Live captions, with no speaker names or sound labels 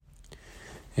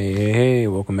Hey,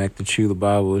 welcome back to Chew the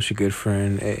Bible. It's your good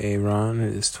friend, Ron.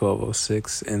 It is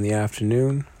 12:06 in the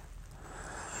afternoon.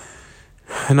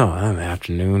 No, not in the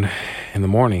afternoon. In the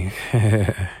morning.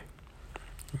 I'm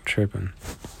tripping.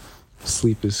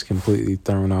 Sleep is completely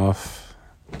thrown off.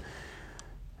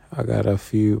 I got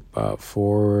about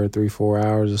 4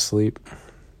 hours of sleep.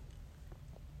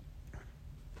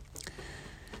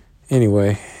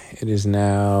 Anyway, it is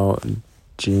now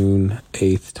June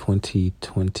 8th,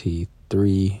 2023.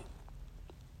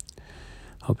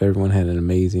 Hope everyone had an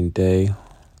amazing day.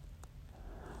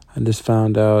 I just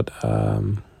found out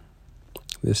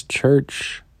this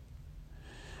church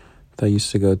that I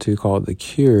used to go to called The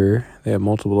Cure. They have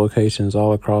multiple locations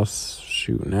all across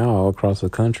the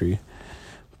country,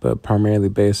 but primarily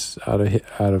based out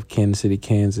of Kansas City,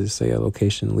 Kansas. They got a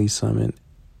location in Lee Summit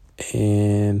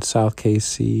and South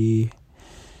KC.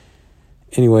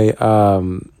 Anyway,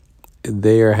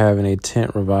 they are having a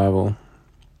tent revival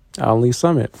out in Lee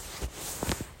Summit.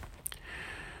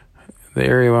 The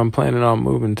area I'm planning on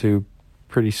moving to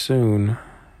pretty soon.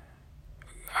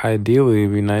 Ideally,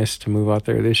 it'd be nice to move out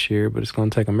there this year, but it's going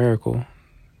to take a miracle.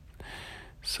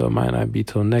 So it might not be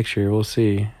till next year. We'll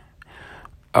see.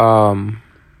 My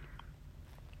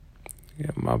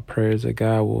prayers that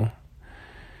God will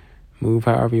move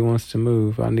however he wants to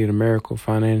move. I need a miracle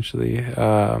financially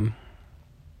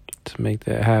to make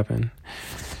that happen.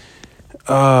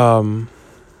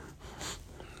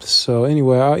 So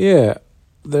anyway,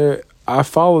 I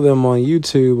follow them on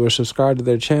YouTube or subscribe to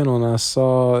their channel, and I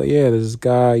saw, this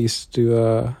guy used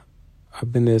to,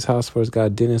 I've been to his house for this guy,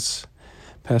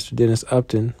 Pastor Dennis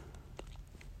Upton,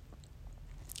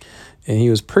 and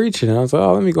he was preaching, and I was like,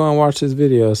 let me go and watch this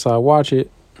video. So I watch it,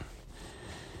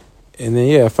 and then,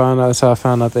 that's how I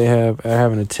found out they're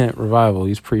having a tent revival.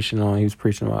 He was preaching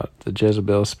about the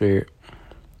Jezebel spirit.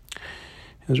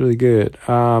 It was really good.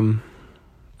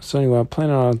 So anyway, I'm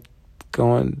planning on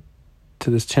going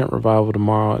to this tent revival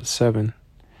tomorrow at 7.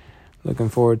 Looking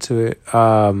forward to it.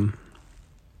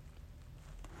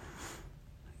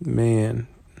 Man,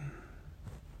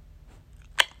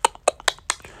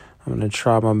 I'm going to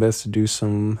try my best to do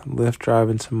some Lyft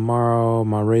driving tomorrow.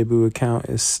 My Rebu account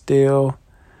is still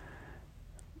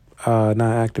not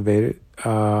activated.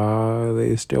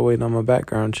 They're still waiting on my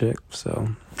background check.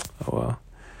 So, oh well.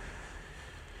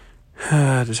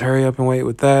 Just hurry up and wait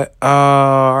with that.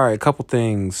 All right, a couple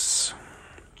things.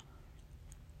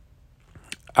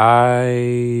 So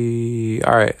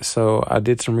I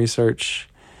did some research,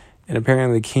 and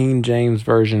apparently the King James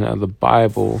Version of the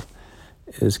Bible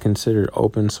is considered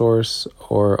open source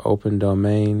or open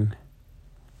domain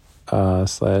 /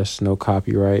 no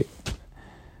copyright,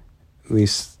 at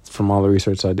least from all the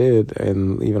research I did.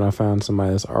 And even I found somebody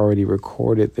that's already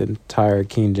recorded the entire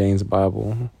King James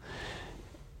Bible.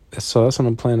 So that's what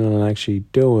I'm planning on actually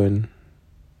doing.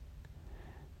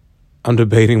 I'm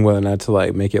debating whether or not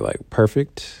to make it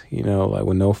perfect,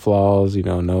 with no flaws,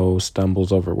 no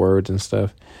stumbles over words and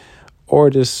stuff, or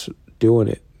just doing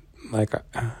it.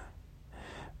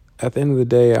 At the end of the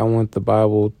day, I want the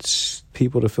Bible,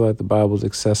 people to feel like the Bible is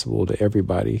accessible to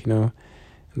everybody, and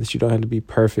that you don't have to be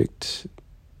perfect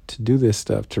to do this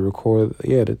stuff, to record,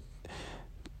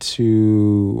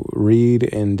 to read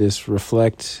and just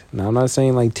reflect. Now, I'm not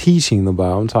saying teaching the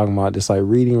Bible. I'm talking about just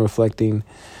reading, reflecting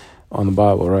on the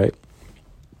Bible, right?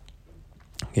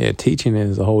 Yeah, teaching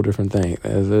is a whole different thing.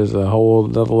 There's a whole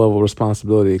other level of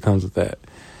responsibility that comes with that.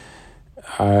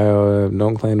 I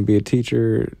don't claim to be a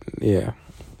teacher,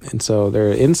 and so there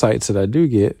are insights that I do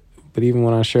get, but even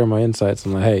when I share my insights,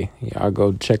 I'm like, hey, I'll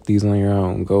go check these on your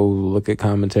own. Go look at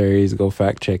commentaries, go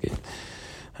fact check it,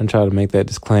 and try to make that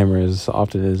disclaimer as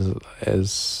often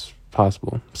as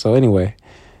possible. So anyway,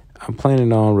 I'm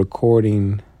planning on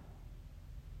recording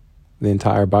the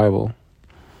entire Bible.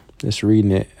 Just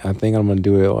reading it. I think I'm going to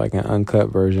do it an uncut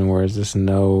version where it's just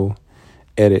no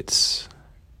edits.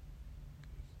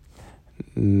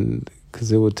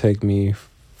 Because it would take me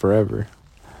forever.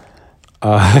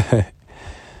 It's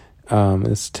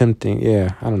tempting.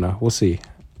 I don't know. We'll see.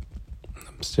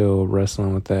 I'm still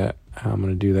wrestling with that, how I'm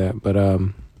going to do that. But,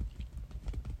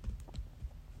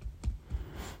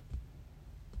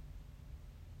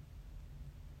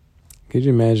 could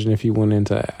you imagine if you went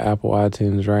into Apple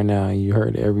iTunes right now and you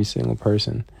heard every single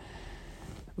person,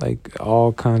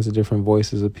 all kinds of different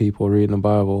voices of people reading the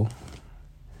Bible?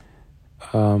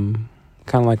 Kind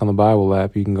of like on the Bible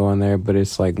app, you can go in there, but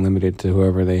it's limited to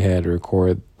whoever they had to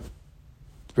record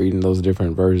reading those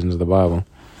different versions of the Bible.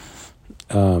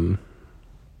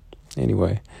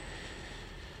 Anyway.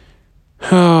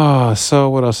 So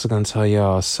what else was I going to tell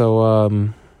y'all?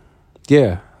 So,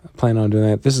 I plan on doing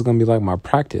that. This is going to be like my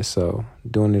practice. So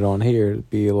doing it on here to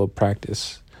be a little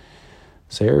practice.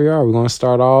 So here we are. We're going to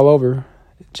start all over.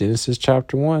 Genesis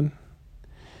chapter 1.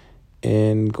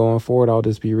 And going forward, I'll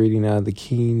just be reading out of the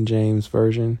King James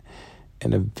Version.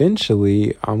 And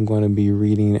eventually, I'm going to be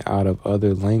reading out of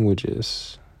other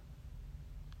languages.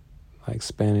 Like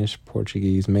Spanish,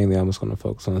 Portuguese. Mainly, I'm just going to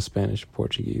focus on Spanish,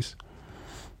 Portuguese.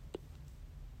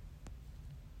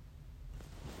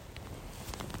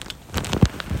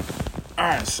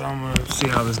 Alright, so I'm going to see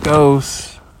how this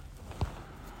goes.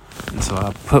 And so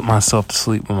I put myself to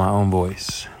sleep with my own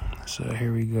voice. So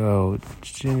here we go.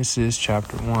 Genesis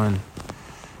chapter 1,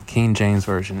 King James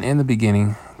Version. In the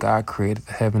beginning, God created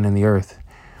the heaven and the earth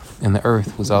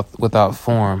was without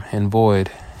form and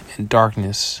void, and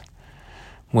darkness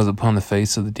was upon the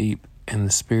face of the deep, and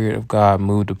the Spirit of God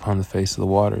moved upon the face of the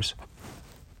waters.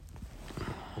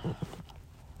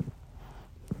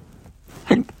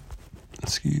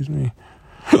 Excuse me.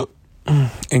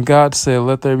 And God said,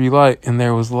 "Let there be light," and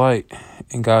there was light.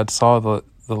 And God saw the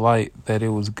light, that it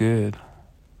was good.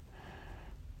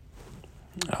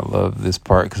 I love this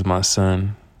part because my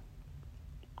son,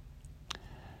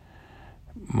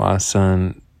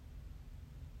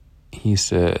 he used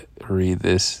to read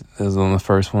this. That was one of the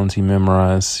first ones he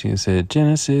memorized. He said,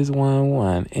 Genesis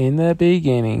 1:1. In the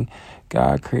beginning,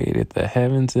 God created the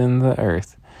heavens and the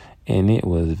earth, and it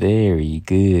was very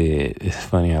good. It's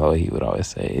funny how he would always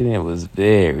say, and it was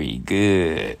very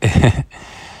good.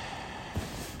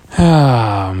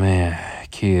 Oh, man.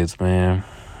 Kids, man.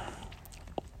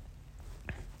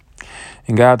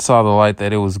 And God saw the light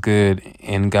that it was good,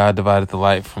 and God divided the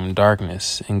light from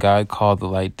darkness. And God called the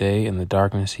light day, and the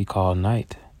darkness he called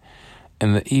night.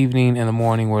 And the evening and the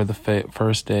morning were the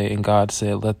first day. And God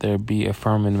said, "Let there be a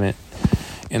firmament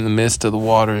in the midst of the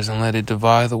waters, and let it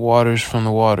divide the waters from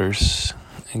the waters."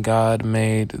 And God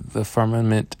made the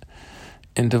firmament,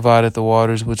 and divided the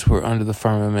waters which were under the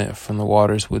firmament from the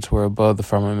waters which were above the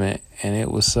firmament. And it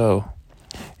was so.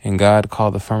 And God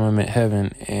called the firmament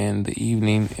heaven, and the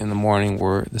evening and the morning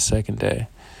were the second day.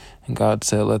 And God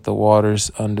said, "Let the waters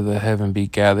under the heaven be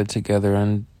gathered together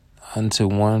unto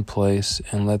one place,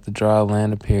 and let the dry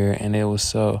land appear." And it was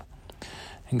so.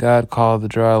 And God called the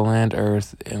dry land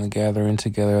earth, and the gathering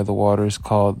together of the waters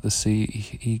called the sea.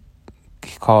 He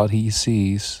called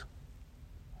seas.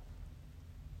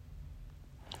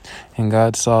 And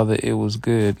God saw that it was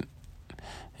good.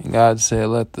 And God said,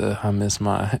 I miss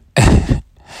my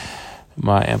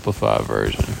my amplified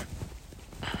version.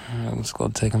 I'm just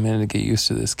going to take a minute to get used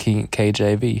to this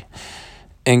KJV.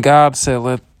 And God said,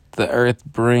 "Let the earth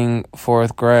bring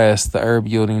forth grass, the herb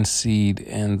yielding seed,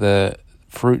 and the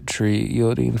fruit tree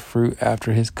yielding fruit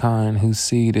after his kind, whose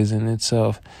seed is in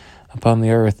itself upon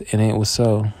the earth." And it was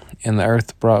so. And the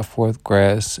earth brought forth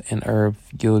grass and herb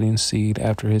yielding seed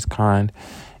after his kind,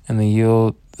 and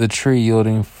the tree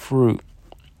yielding fruit,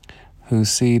 whose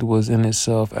seed was in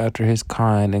itself after his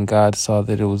kind. And God saw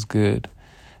that it was good.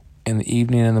 And the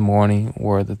evening and the morning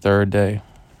were the third day.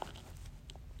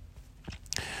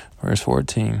 Verse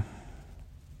 14.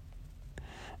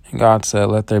 And God said,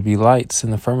 "Let there be lights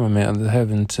in the firmament of the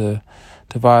heaven to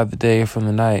divide the day from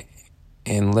the night,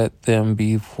 and let them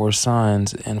be for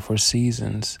signs and for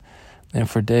seasons, and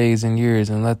for days and years,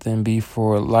 and let them be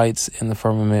for lights in the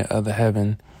firmament of the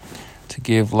heaven, to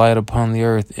give light upon the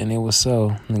earth." And it was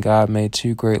so. And God made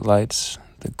two great lights,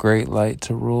 the great light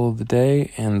to rule the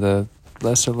day, and the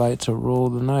lesser light to rule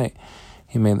the night.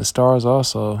 He made the stars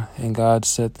also, and God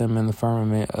set them in the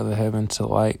firmament of the heaven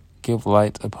to give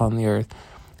light upon the earth,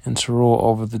 and to rule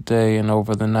over the day and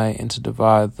over the night, and to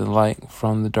divide the light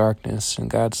from the darkness. And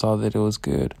God saw that it was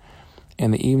good.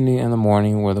 And the evening and the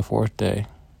morning were the fourth day.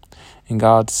 And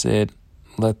God said,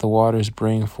 "Let the waters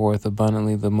bring forth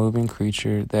abundantly the moving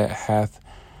creature that hath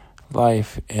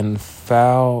life, and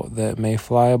fowl that may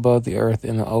fly above the earth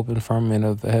in the open firmament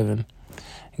of the heaven."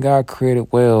 And God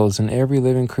created whales and every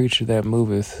living creature that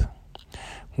moveth,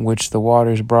 which the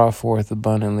waters brought forth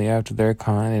abundantly after their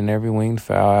kind, and every winged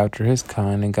fowl after his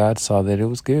kind. And God saw that it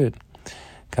was good.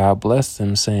 God blessed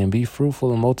them, saying, "Be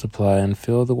fruitful and multiply, and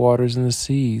fill the waters and the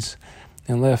seas,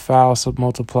 and let fowls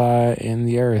multiply in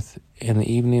the earth." And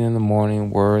the evening and the morning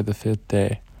were the fifth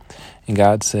day. And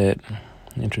God said,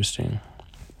 interesting,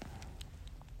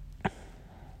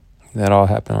 that all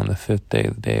happened on the fifth day,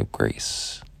 the day of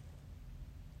grace.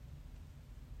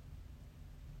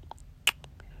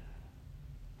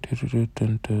 He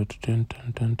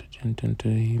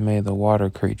made the water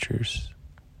creatures.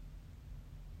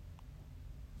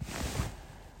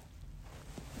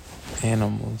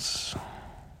 Animals.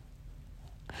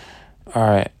 All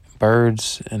right,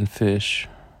 birds and fish.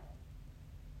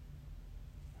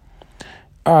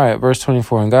 All right, verse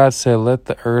 24. And God said, let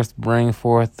the earth bring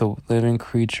forth the living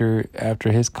creature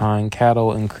after his kind,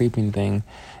 cattle and creeping thing,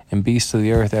 and beasts of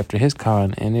the earth after his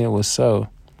kind. And it was so.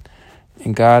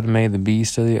 And God made the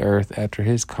beasts of the earth after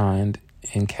his kind,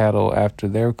 and cattle after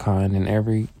their kind, and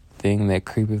everything that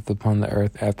creepeth upon the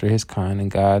earth after his kind. And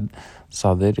God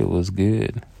saw that it was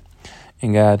good.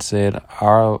 And God said,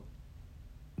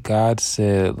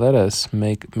 let us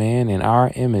make man in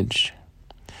our image,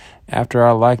 after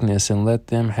our likeness, and let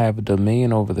them have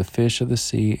dominion over the fish of the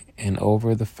sea, and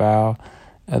over the fowl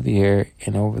of the air,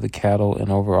 and over the cattle, and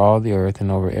over all the earth,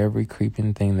 and over every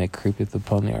creeping thing that creepeth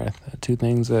upon the earth. Two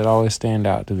things that always stand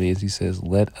out to me is he says,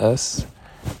 let us,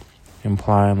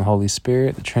 implying the Holy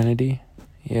Spirit, the Trinity.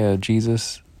 Yeah,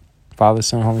 Jesus, Father,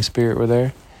 Son, Holy Spirit were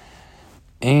there.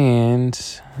 And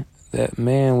that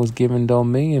man was given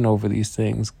dominion over these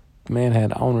things. Man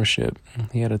had ownership.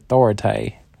 He had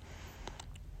authority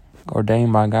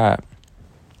ordained by God.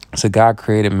 So God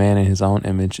created man in his own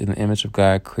image. In the image of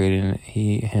God created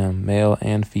him, male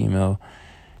and female.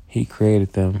 He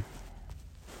created them.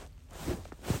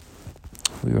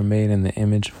 We were made in the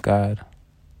image of God.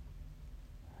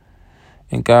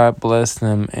 And God blessed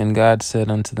them, and God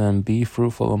said unto them, be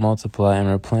fruitful and multiply, and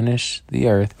replenish the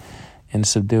earth, and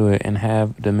subdue it, and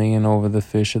have dominion over the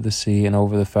fish of the sea, and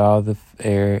over the fowl of the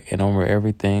air, and over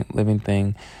everything living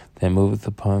thing that moveth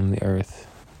upon the earth.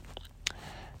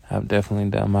 I've definitely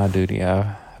done my duty.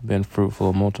 I've been fruitful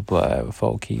and multiplied. I have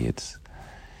 4 kids.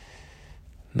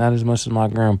 Not as much as my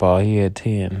grandpa. He had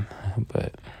 10.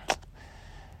 But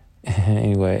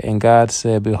anyway, and God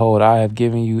said, behold, I have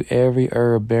given you every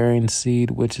herb bearing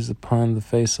seed which is upon the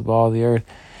face of all the earth,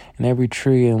 and every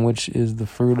tree in which is the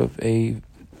fruit of a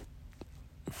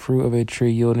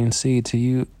tree yielding seed. To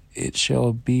you it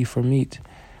shall be for meat.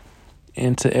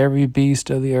 And to every beast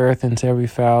of the earth, and to every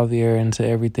fowl of the air, and to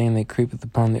everything that creepeth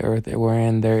upon the earth,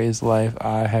 wherein there is life,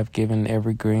 I have given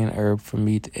every green herb for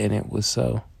meat. And it was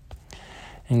so.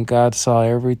 And God saw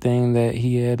everything that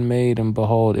he had made, and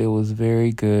behold, it was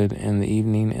very good. And the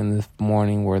evening and the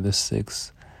morning were the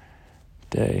 6th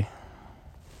day.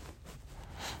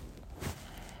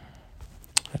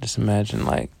 I just imagine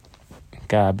like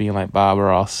God being like Bob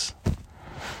Ross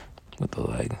with the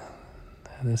like,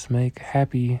 let's make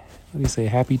happy. What do you say?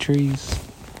 Happy trees,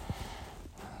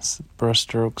 brush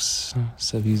strokes.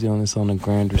 Except he's doing this on a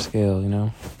grander scale, you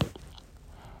know.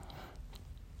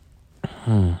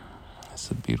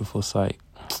 It's a beautiful sight.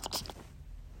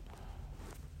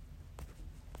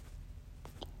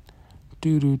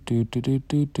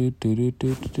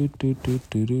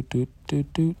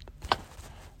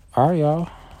 All right, y'all.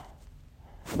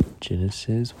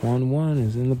 Genesis 1:1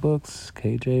 is in the books.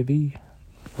 KJV.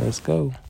 Let's go.